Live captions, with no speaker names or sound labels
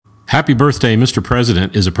Happy Birthday, Mr.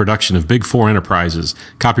 President is a production of Big Four Enterprises,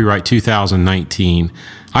 copyright 2019.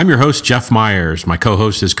 I'm your host, Jeff Myers. My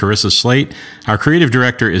co-host is Carissa Slate. Our creative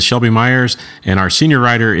director is Shelby Myers, and our senior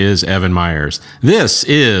writer is Evan Myers. This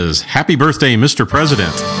is Happy Birthday, Mr.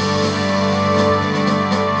 President.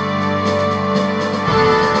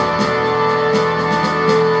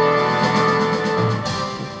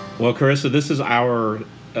 Well, Carissa, this is our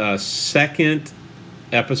second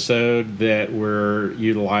episode that we're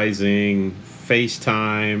utilizing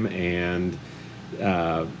FaceTime and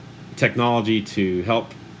technology to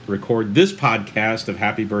help record this podcast of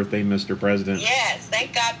Happy Birthday, Mr. President. Yes,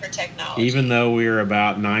 thank God for technology. Even though we're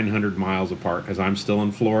about 900 miles apart, because I'm still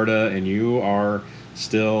in Florida and you are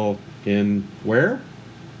still in where?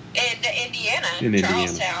 In Indiana. In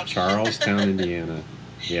Charlestown. Charlestown, Indiana.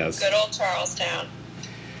 Yes. Good old Charlestown.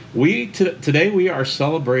 Today we are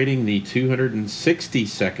celebrating the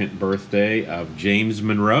 262nd birthday of James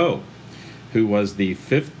Monroe, who was the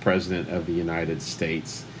 5th President of the United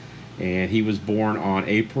States. And he was born on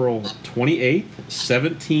April 28th,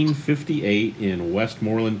 1758 in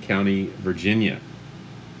Westmoreland County, Virginia.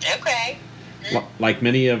 Okay. Like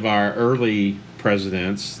many of our early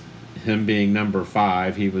presidents, him being number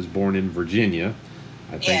 5, he was born in Virginia.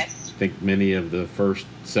 I think many of the first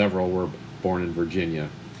several were born in Virginia.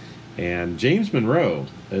 And James Monroe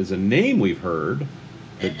is a name we've heard,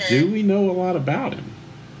 but do we know a lot about him?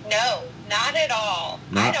 No, not at all.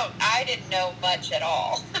 I didn't know much at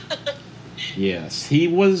all. Yes, he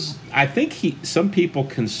was. I think some people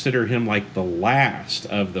consider him like the last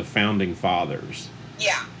of the founding fathers.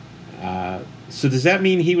 Yeah. So does that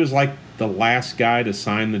mean he was like the last guy to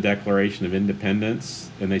sign the Declaration of Independence?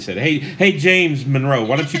 And they said, "Hey, James Monroe,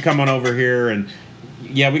 why don't you come on over here and."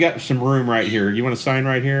 Yeah, we got some room right here. You want to sign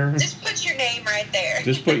right here? Just put your name right there.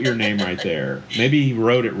 Just put your name right there. Maybe he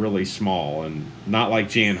wrote it really small and not like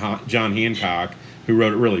John Hancock, who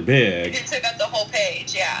wrote it really big. He took up the whole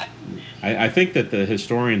page, yeah. I think that the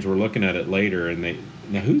historians were looking at it later and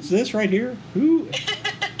now who's this right here? Who?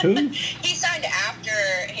 He signed after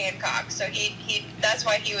Hancock, so he that's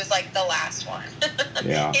why he was like the last one.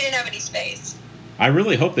 Yeah. He didn't have any space. I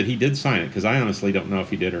really hope that he did sign it, because I honestly don't know if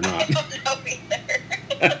he did or not. I don't know either.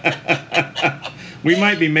 We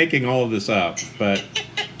might be making all of this up, but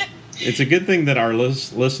it's a good thing that our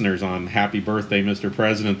listeners on Happy Birthday, Mr.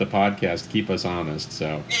 President, the podcast, keep us honest.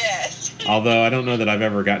 So, yes. Although I don't know that I've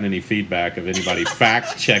ever gotten any feedback of anybody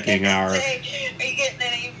fact-checking our... Are you getting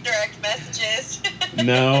any direct messages?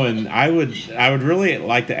 No, and I would really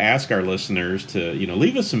like to ask our listeners to,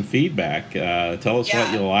 leave us some feedback. Tell us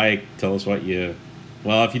what you like. Tell us what you...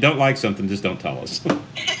 Well, if you don't like something, just don't tell us.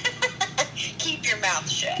 Keep your mouth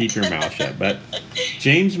shut. Keep your mouth shut. But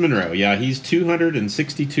James Monroe, he's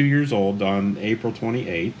 262 years old on April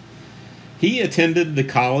 28th. He attended the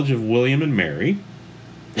College of William and Mary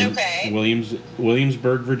in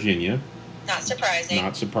Williamsburg, Virginia. Not surprising.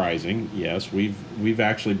 Not surprising. Yes, we've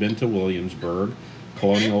actually been to Williamsburg,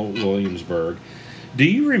 Colonial Williamsburg. Do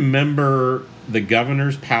you remember the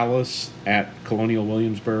Governor's Palace at Colonial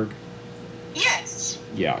Williamsburg? Yes.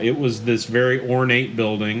 Yeah, it was this very ornate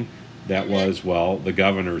building that was, the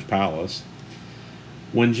Governor's Palace.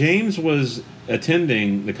 When James was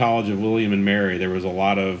attending the College of William and Mary, there was a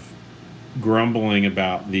lot of grumbling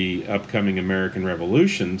about the upcoming American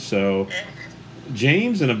Revolution, so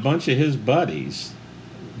James and a bunch of his buddies,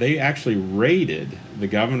 they actually raided the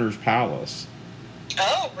Governor's Palace.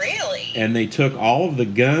 Oh, really? And they took all of the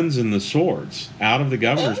guns and the swords out of the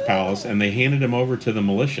Governor's Palace, and they handed them over to the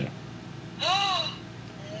militia.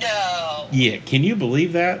 No. Yeah, can you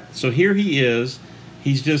believe that? So here he is.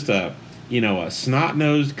 He's just a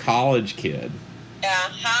snot-nosed college kid.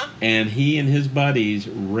 Uh-huh. And he and his buddies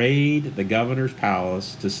raid the Governor's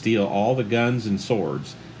Palace to steal all the guns and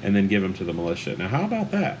swords and then give them to the militia. Now, how about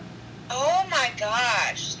that? Oh, my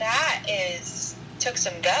gosh. Took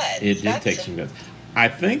some guts. It did take some guts. I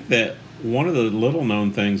think that one of the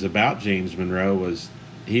little-known things about James Monroe was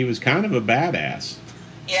he was kind of a badass.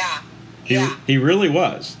 Yeah. He really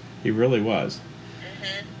was. He really was.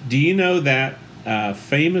 Mm-hmm. Do you know that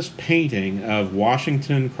famous painting of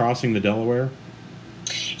Washington crossing the Delaware?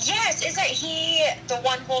 Yes, isn't he the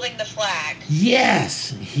one holding the flag?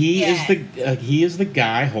 Yes, he is the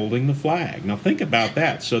guy holding the flag. Now think about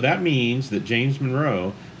that. So that means that James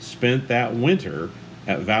Monroe spent that winter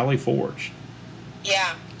at Valley Forge.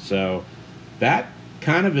 Yeah. So that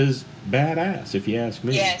kind of is badass, if you ask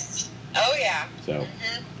me. Yes. Oh yeah. So,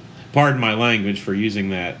 pardon my language for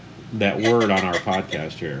using that word on our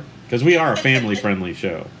podcast here, because we are a family-friendly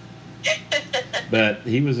show. But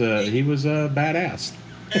he was a badass.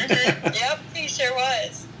 Yep, he sure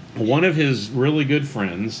was. One of his really good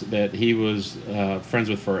friends that he was friends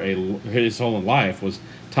with for his whole life was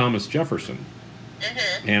Thomas Jefferson.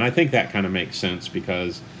 And I think that kind of makes sense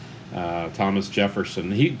because Thomas Jefferson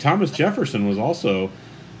was also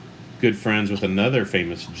good friends with another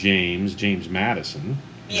famous James Madison.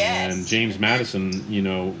 Yes. And James Madison,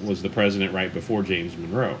 was the president right before James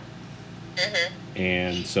Monroe.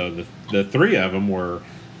 And so the three of them were,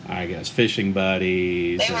 I guess, fishing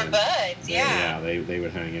buddies. They were buds, yeah. They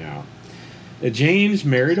would hang out. James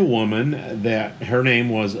married a woman that her name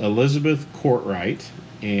was Elizabeth Courtwright,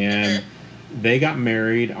 and they got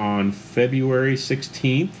married on February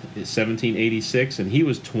 16th, 1786, and he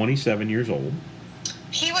was 27 years old.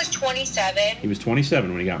 He was 27. He was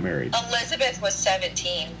 27 when he got married. Elizabeth was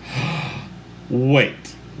 17.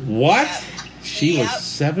 Wait, what? Yep. She was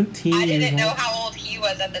 17 I didn't years know old? how old he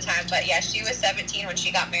was at the time, but yeah, she was 17 when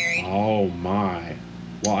she got married. Oh, my.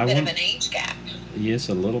 Well, Bit of an age gap. Yes,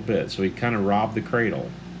 a little bit. So he kind of robbed the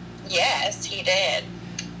cradle. Yes, he did.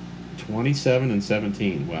 27 and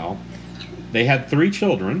 17. Well, they had 3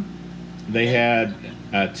 children. They had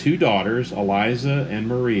 2 daughters, Eliza and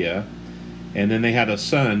Maria, and then they had a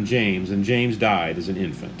son, James, and James died as an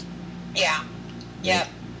infant. Yeah. Yep.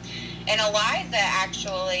 And Eliza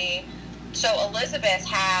actually, so Elizabeth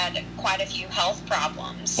had quite a few health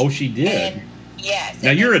problems. Oh, she did? And, yes. Now,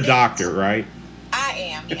 and you're a doctor, right? I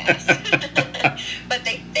am, yes. But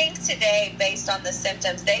they think today, based on the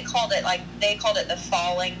symptoms, they called it the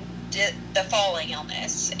falling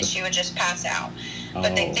illness. She would just pass out.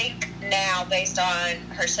 But they think now, based on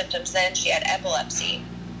her symptoms then, she had epilepsy.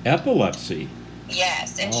 Epilepsy?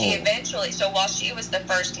 Yes, and she eventually, so while she was the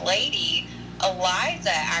first lady,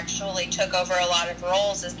 Eliza actually took over a lot of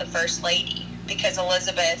roles as the first lady because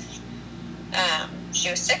Elizabeth, she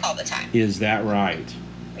was sick all the time. Is that right?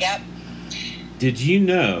 Yep. Did you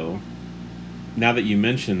know, now that you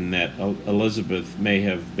mentioned that Elizabeth may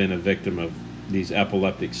have been a victim of these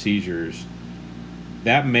epileptic seizures,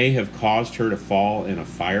 that may have caused her to fall in a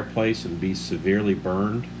fireplace and be severely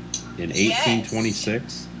burned in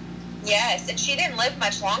 1826? Yes, and she didn't live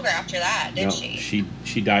much longer after that, did she?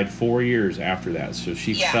 She died 4 years after that, so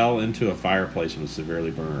she fell into a fireplace and was severely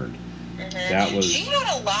burned. She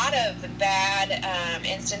had a lot of bad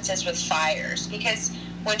instances with fires because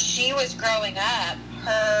when she was growing up,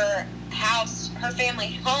 her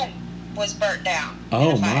family home was burnt down.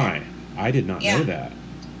 Oh my! I did not know that.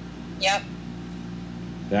 Yep.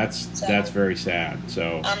 That's very sad.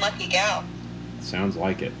 So unlucky gal. Sounds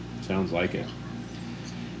like it.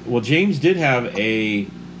 Well, James did have a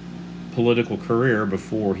political career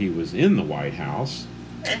before he was in the White House.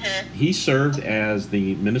 He served as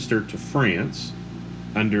the minister to France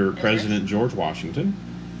under President George Washington.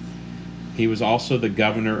 He was also the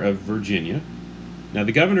governor of Virginia. Now,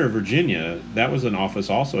 the governor of Virginia, that was an office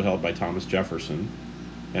also held by Thomas Jefferson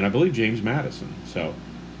and I believe James Madison. So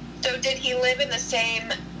did he live in the same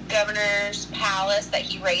governor's palace that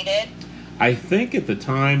he raided? I think at the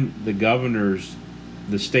time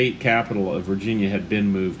the state capital of Virginia had been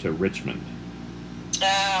moved to Richmond.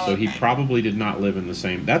 Oh, so he probably did not live in the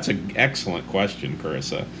same. That's an excellent question,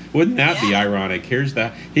 Carissa. Wouldn't that be ironic? Here's the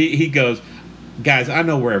he goes, guys, I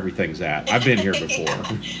know where everything's at. I've been here before.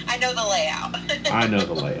 I know the layout. I know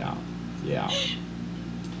the layout. Yeah.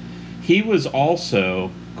 He was also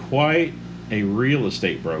quite a real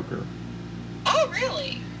estate broker. Oh,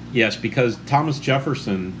 really? Yes, because Thomas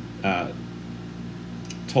Jefferson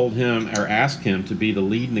told him or asked him to be the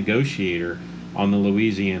lead negotiator on the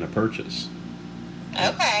Louisiana Purchase.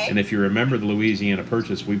 Okay. And if you remember the Louisiana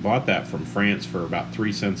Purchase, we bought that from France for about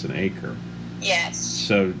 3 cents an acre. Yes.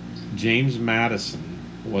 So James Madison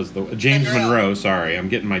was Monroe. Sorry, I'm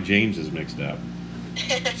getting my Jameses mixed up.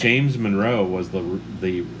 James Monroe was the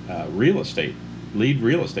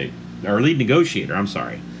lead negotiator. I'm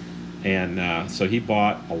sorry, and so he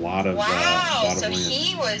bought a lot of so land.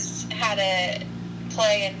 He had a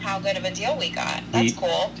play in how good of a deal we got. That's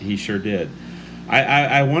cool. He sure did.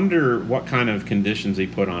 I wonder what kind of conditions he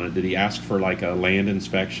put on it. Did he ask for like a land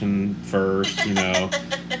inspection first,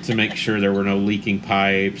 to make sure there were no leaking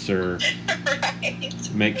pipes, or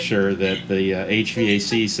make sure that the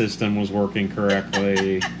HVAC system was working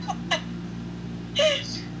correctly?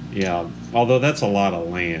 Yeah, although that's a lot of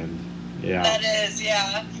land. Yeah, that is.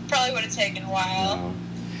 Yeah, probably would have taken a while.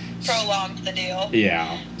 Prolonged the deal.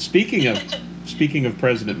 Yeah. Speaking of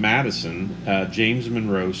President Madison, James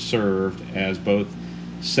Monroe served as both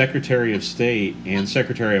Secretary of State and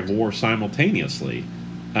Secretary of War simultaneously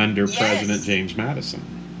under President James Madison.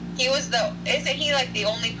 Isn't he like the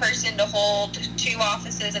only person to hold 2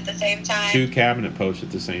 offices at the same time? 2 cabinet posts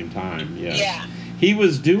at the same time, yes. Yeah. He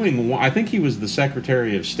was doing, I think he was the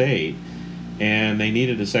Secretary of State, and they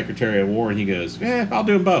needed a Secretary of War, and he goes, I'll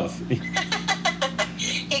do them both.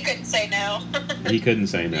 He couldn't say no. He couldn't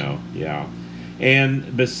say no, yeah.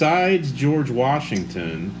 And besides George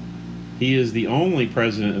Washington, he is the only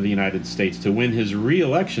president of the United States to win his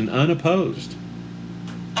re-election unopposed.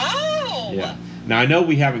 Oh! Yeah. Now, I know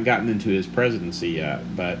we haven't gotten into his presidency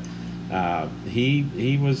yet, but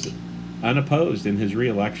he was unopposed in his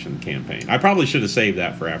re-election campaign. I probably should have saved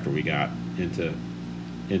that for after we got into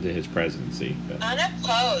his presidency. But,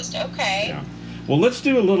 unopposed, okay. yeah. Well, let's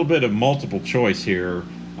do a little bit of multiple choice here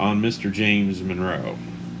on Mr. James Monroe.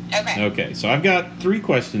 Okay. Okay, so I've got 3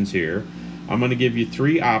 questions here. I'm going to give you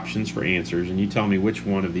 3 options for answers, and you tell me which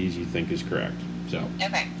one of these you think is correct. So,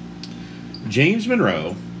 okay. James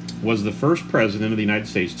Monroe was the first president of the United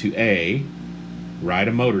States to A, ride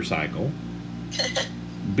a motorcycle,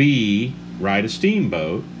 B, ride a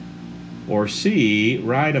steamboat, or C,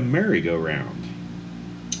 ride a merry-go-round.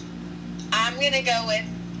 I'm going to go with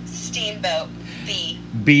steamboat, B.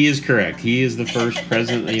 B is correct. He is the first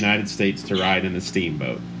president of the United States to ride in a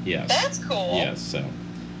steamboat. Yes. That's cool. Yes, so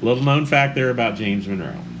little known fact there about James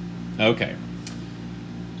Monroe. Okay.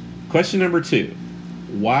 Question number 2.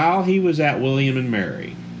 While he was at William and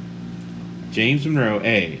Mary, James Monroe,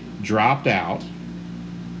 A, dropped out,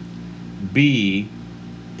 B,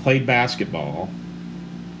 played basketball,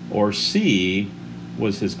 or C,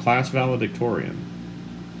 was his class valedictorian.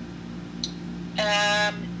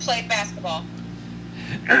 Played basketball.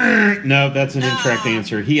 No, that's an incorrect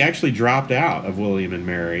answer. He actually dropped out of William and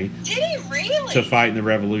Mary. Did he really? To fight in the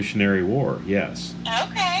Revolutionary War, yes.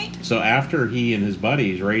 Okay. So after he and his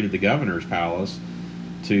buddies raided the governor's palace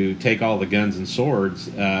to take all the guns and swords,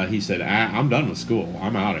 he said, I'm done with school.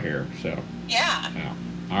 I'm out of here. So, yeah.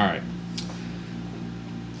 All right.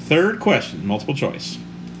 Third question, multiple choice.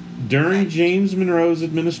 During James Monroe's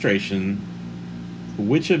administration,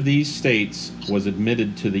 which of these states was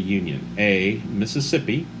admitted to the Union? A,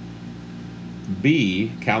 Mississippi,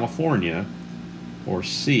 B, California, or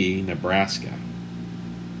C, Nebraska?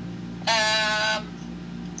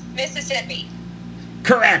 Mississippi.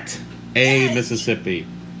 Correct. A, Yes. Mississippi.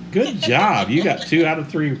 Good job. You got 2 out of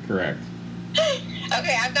 3 correct.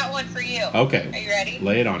 Okay, I've got one for you. Okay. Are you ready?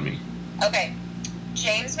 Lay it on me. Okay.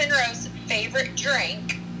 James Monroe's favorite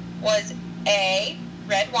drink was A,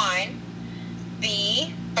 red wine,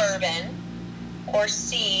 B, bourbon, or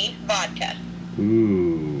C, vodka.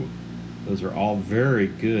 Ooh. Those are all very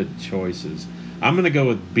good choices. I'm going to go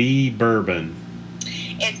with B, bourbon.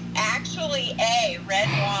 It's actually A, red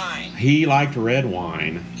wine. He liked red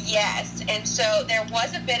wine. Yes, and so there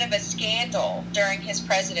was a bit of a scandal during his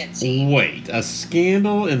presidency. Wait, a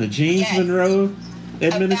scandal in the James Yes. Monroe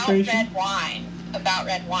administration? About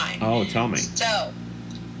red wine. Oh, tell me. So,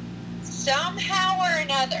 somehow or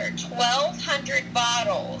another, 1,200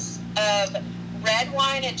 bottles of red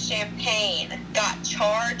wine and champagne got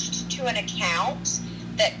charged to an account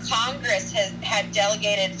that Congress had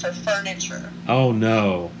delegated for furniture. Oh,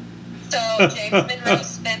 no. So James Monroe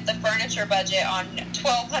spent the furniture budget on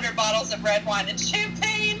 1,200 bottles of red wine and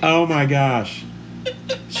champagne. Oh, my gosh.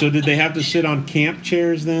 So did they have to sit on camp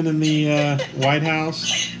chairs then in the White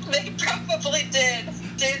House? They probably did.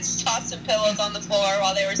 Dudes tossed some pillows on the floor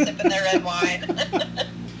while they were sipping their red wine.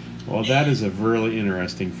 Well, that is a really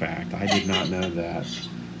interesting fact. I did not know that.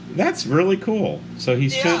 That's really cool. So he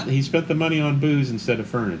spent the money on booze instead of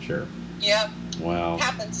furniture. Yep. Well,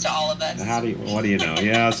 Happens to all of us. what do you know?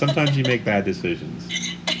 Yeah, sometimes you make bad decisions.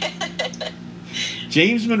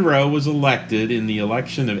 James Monroe was elected in the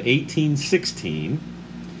election of 1816,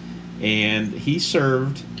 and he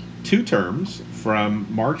served 2 terms from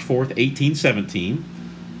March 4th, 1817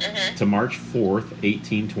 to March 4th,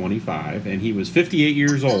 1825, and he was 58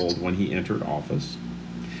 years old when he entered office.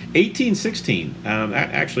 1816, that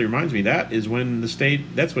actually reminds me, that's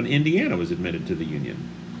when Indiana was admitted to the Union.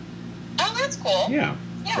 Oh, that's cool. Yeah.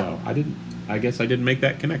 So I guess I didn't make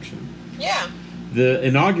that connection. Yeah. The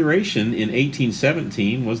inauguration in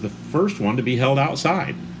 1817 was the first one to be held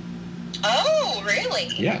outside. Oh, really?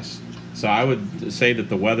 Yes. So I would say that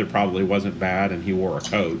the weather probably wasn't bad and he wore a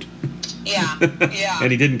coat. Yeah. Yeah.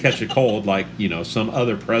 And he didn't catch a cold like, some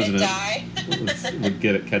other president would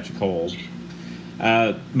catch a cold.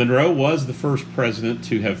 Monroe was the first president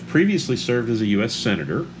to have previously served as a U.S.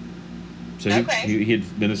 senator. So he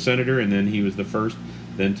had been a senator, and then he was the first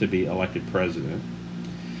then to be elected president.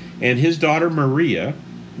 And his daughter Maria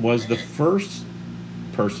was the first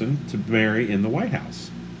person to marry in the White House.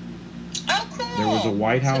 Oh, cool. There was a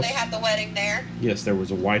White House. So they had the wedding there? Yes, there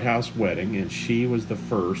was a White House wedding, and she was the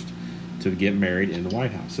first to get married in the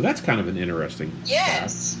White House. So that's kind of an interesting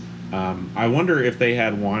Yes. fact. I wonder if they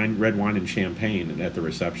had red wine and champagne at the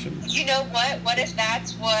reception. You know what? What if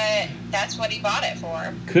that's what he bought it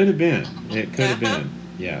for? Could have been. It could have Uh-huh. been.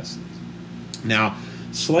 Yes. Now,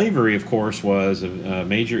 slavery, of course, was a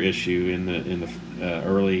major issue in the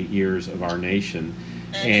early years of our nation,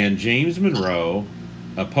 and James Monroe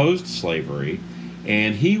opposed slavery,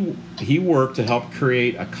 and he worked to help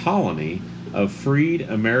create a colony of freed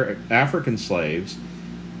African slaves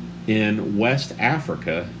in West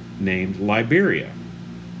Africa named Liberia.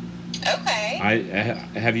 Okay.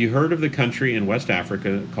 Have you heard of the country in West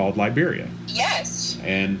Africa called Liberia? Yes.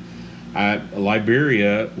 And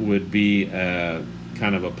Liberia would be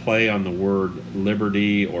kind of a play on the word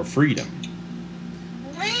liberty or freedom.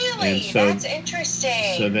 Really? And so, that's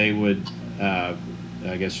interesting. So they would, I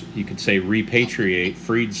guess you could say, repatriate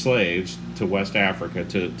freed slaves to West Africa,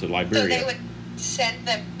 to Liberia. So they would send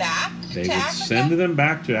them back They to would Africa? send them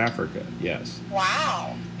back to Africa, yes.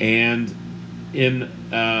 Wow. And in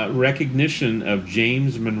recognition of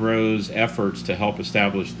James Monroe's efforts to help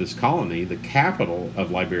establish this colony, the capital of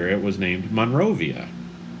Liberia was named Monrovia.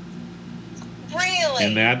 Really?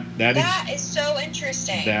 And that is so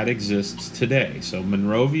interesting. That exists today. So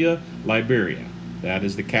Monrovia, Liberia. That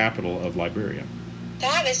is the capital of Liberia.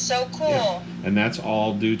 That is so cool. Yeah. And that's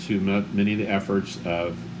all due to many of the efforts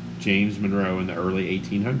of James Monroe in the early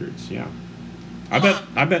 1800s. Yeah. I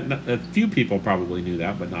bet a few people probably knew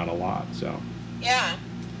that, but not a lot. So. Yeah.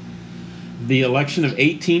 The election of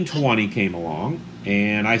 1820 came along,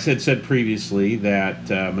 and I said previously that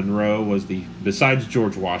Monroe was besides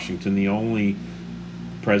George Washington, the only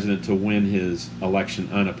president to win his election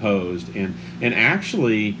unopposed, and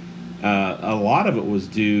actually a lot of it was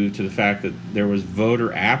due to the fact that there was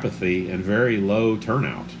voter apathy and very low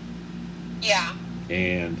turnout. Yeah.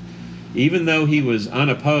 And even though he was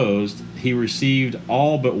unopposed, he received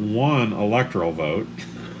all but one electoral vote.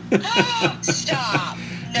 Stop.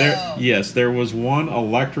 No. There was one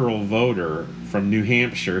electoral voter from New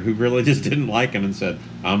Hampshire who really just didn't like him and said,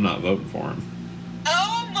 I'm not voting for him.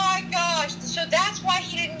 Oh my gosh. So that's why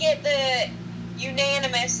he didn't get the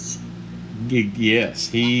unanimous. Yes,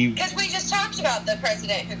 Because we just talked about the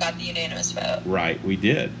president who got the unanimous vote. Right, we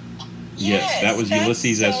did. Yes, that was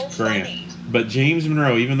Ulysses S. Grant. Funny. But James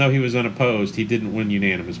Monroe, even though he was unopposed, he didn't win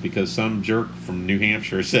unanimous because some jerk from New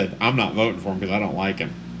Hampshire said, I'm not voting for him because I don't like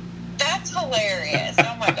him. That's hilarious.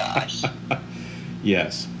 Oh my gosh.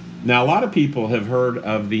 Yes. Now, a lot of people have heard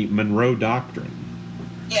of the Monroe Doctrine.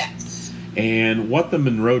 Yes. And what the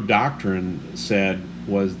Monroe Doctrine said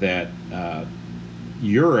was that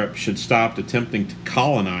Europe should stop attempting to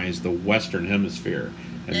colonize the Western Hemisphere.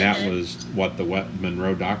 And that was what the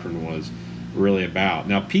Monroe Doctrine was really about.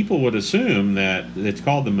 Now, people would assume that it's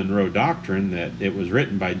called the Monroe Doctrine, that it was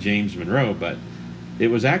written by James Monroe, but it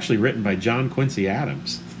was actually written by John Quincy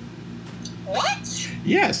Adams. What?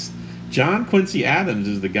 Yes. John Quincy Adams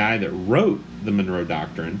is the guy that wrote the Monroe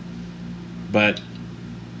Doctrine, but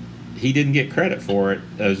he didn't get credit for it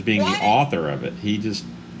as being the author of it.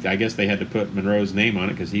 I guess they had to put Monroe's name on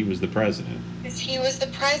it because he was the president. Because he was the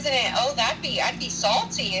president. Oh, I'd be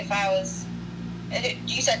salty if I was.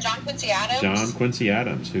 You said John Quincy Adams? John Quincy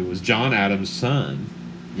Adams, who was John Adams' son.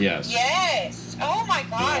 Yes. Yes. Oh my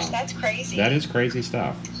gosh, that's crazy. That is crazy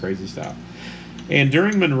stuff. Crazy stuff. And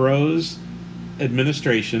during Monroe's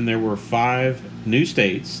administration, there were 5 new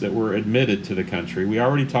states that were admitted to the country. We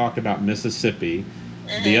already talked about Mississippi.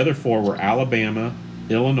 Mm-hmm. The other 4 were Alabama,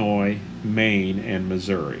 Illinois, Maine, and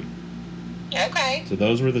Missouri. Okay. So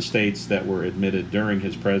those were the states that were admitted during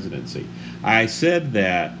his presidency. I said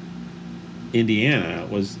that Indiana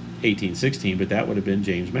was 1816, but that would have been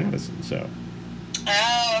James Madison. So.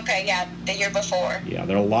 Oh, okay, yeah, the year before. Yeah,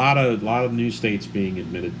 there are a lot of new states being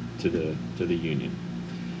admitted to the Union.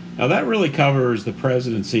 Now that really covers the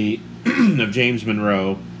presidency of James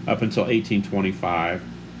Monroe up until 1825.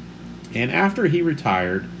 And after he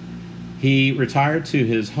retired to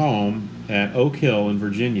his home at Oak Hill in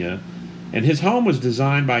Virginia, and his home was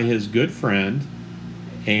designed by his good friend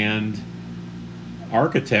and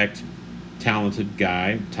architect, talented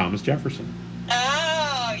guy, Thomas Jefferson.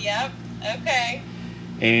 Oh, yep, okay.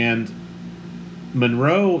 And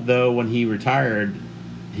Monroe, though, when he retired,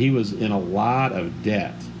 he was in a lot of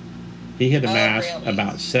debt. He had amassed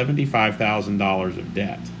about $75,000 of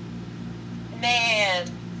debt. Man,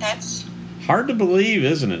 that's hard to believe,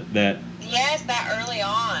 isn't it? That yes, that early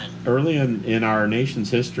on. Early in our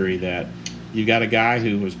nation's history, that you got a guy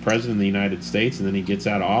who was president of the United States, and then he gets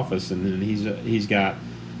out of office, and then he's got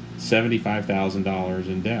 $75,000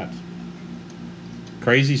 in debt.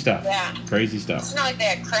 Crazy stuff. Yeah. Crazy stuff. It's not like they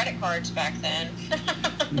had credit cards back then.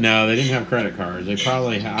 No, they didn't have credit cards. They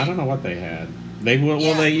probably I don't know what they had.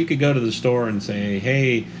 You could go to the store and say,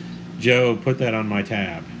 "Hey, Joe, put that on my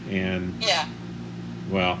tab," and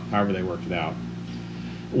well, however they worked it out.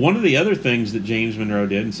 One of the other things that James Monroe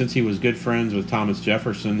did, and since he was good friends with Thomas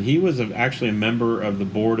Jefferson, he was actually a member of the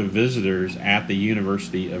Board of Visitors at the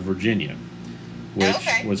University of Virginia, which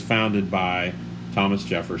was founded by Thomas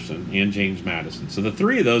Jefferson and James Madison. So the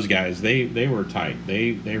three of those guys, they were tight.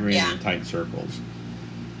 They ran in tight circles.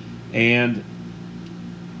 And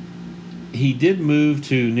he did move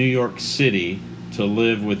to New York City to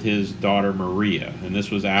live with his daughter Maria, and this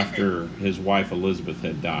was after his wife Elizabeth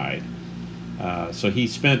had died. So he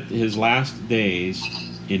spent his last days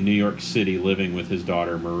in New York City living with his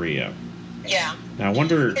daughter Maria. Yeah. Now I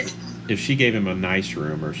wonder if she gave him a nice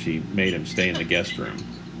room or she made him stay in the guest room.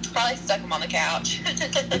 Probably stuck him on the couch.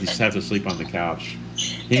 He just have to sleep on the couch.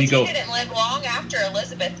 He didn't live long after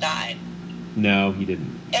Elizabeth died. No, he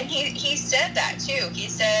didn't. And he said that too. He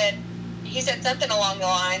said something along the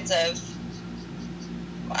lines of,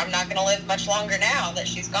 "I'm not going to live much longer now that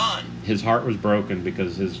she's gone." His heart was broken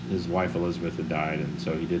because his wife Elizabeth had died, and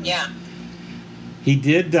so he didn't. Yeah. He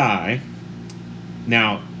did die.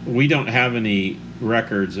 Now, we don't have any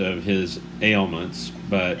records of his ailments,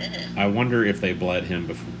 but I wonder if they bled him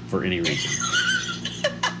for any reason.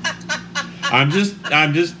 I'm just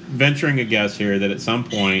venturing a guess here that at some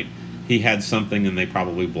point he had something and they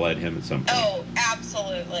probably bled him at some point. Oh,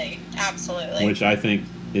 absolutely. Absolutely. Which I think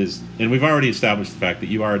is, and we've already established the fact that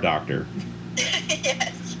you are a doctor.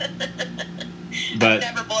 Yes. But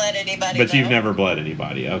I've never bled anybody. But you've never bled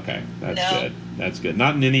anybody. Okay, that's good. That's good.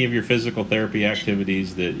 Not in any of your physical therapy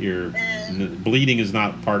activities that you're bleeding is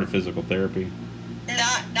not part of physical therapy.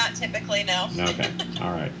 Not typically, no. Okay,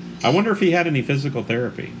 all right. I wonder if he had any physical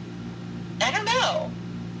therapy. I don't know.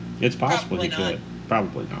 It's possible he could.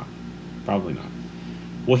 Probably not. Probably not.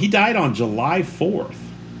 Well, he died on July 4th,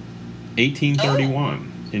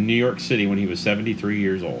 1831, in New York City when he was 73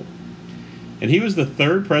 years old. And he was the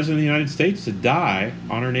third president of the United States to die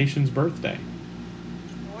on our nation's birthday.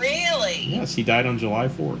 Really? Yes, he died on July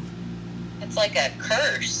 4th. It's like a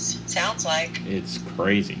curse, sounds like. It's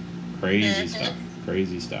crazy. Crazy stuff.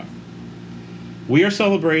 Crazy stuff. We are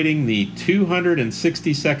celebrating the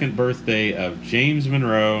 262nd birthday of James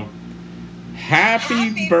Monroe.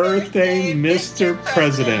 Happy birthday, Mr.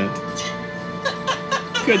 President.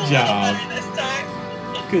 Good job.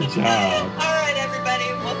 Good job. All right, everybody.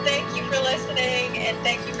 Well, thank you for listening, and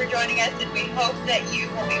thank you for joining us, and we hope that you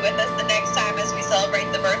will be with us the next time as we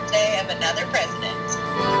celebrate the birthday of another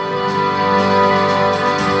president.